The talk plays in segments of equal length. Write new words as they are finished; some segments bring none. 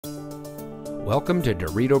Welcome to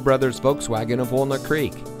Dirito Brothers Volkswagen of Walnut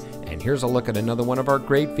Creek, and here's a look at another one of our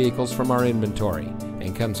great vehicles from our inventory,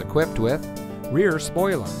 and comes equipped with rear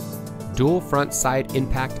spoiler, dual front side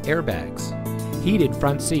impact airbags, heated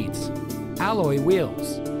front seats, alloy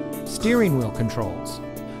wheels, steering wheel controls,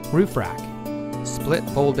 roof rack, split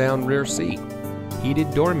fold down rear seat, heated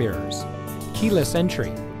door mirrors, keyless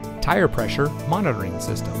entry, tire pressure monitoring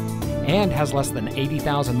system, and has less than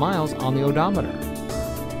 80,000 miles on the odometer.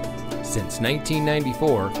 Since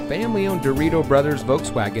 1994, family-owned Dirito Brothers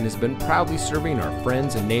Volkswagen has been proudly serving our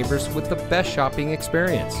friends and neighbors with the best shopping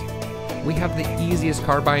experience. We have the easiest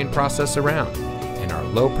car buying process around, and our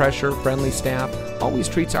low-pressure, friendly staff always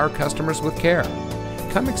treats our customers with care.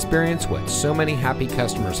 Come experience what so many happy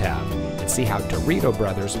customers have and see how Dirito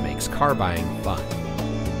Brothers makes car buying fun.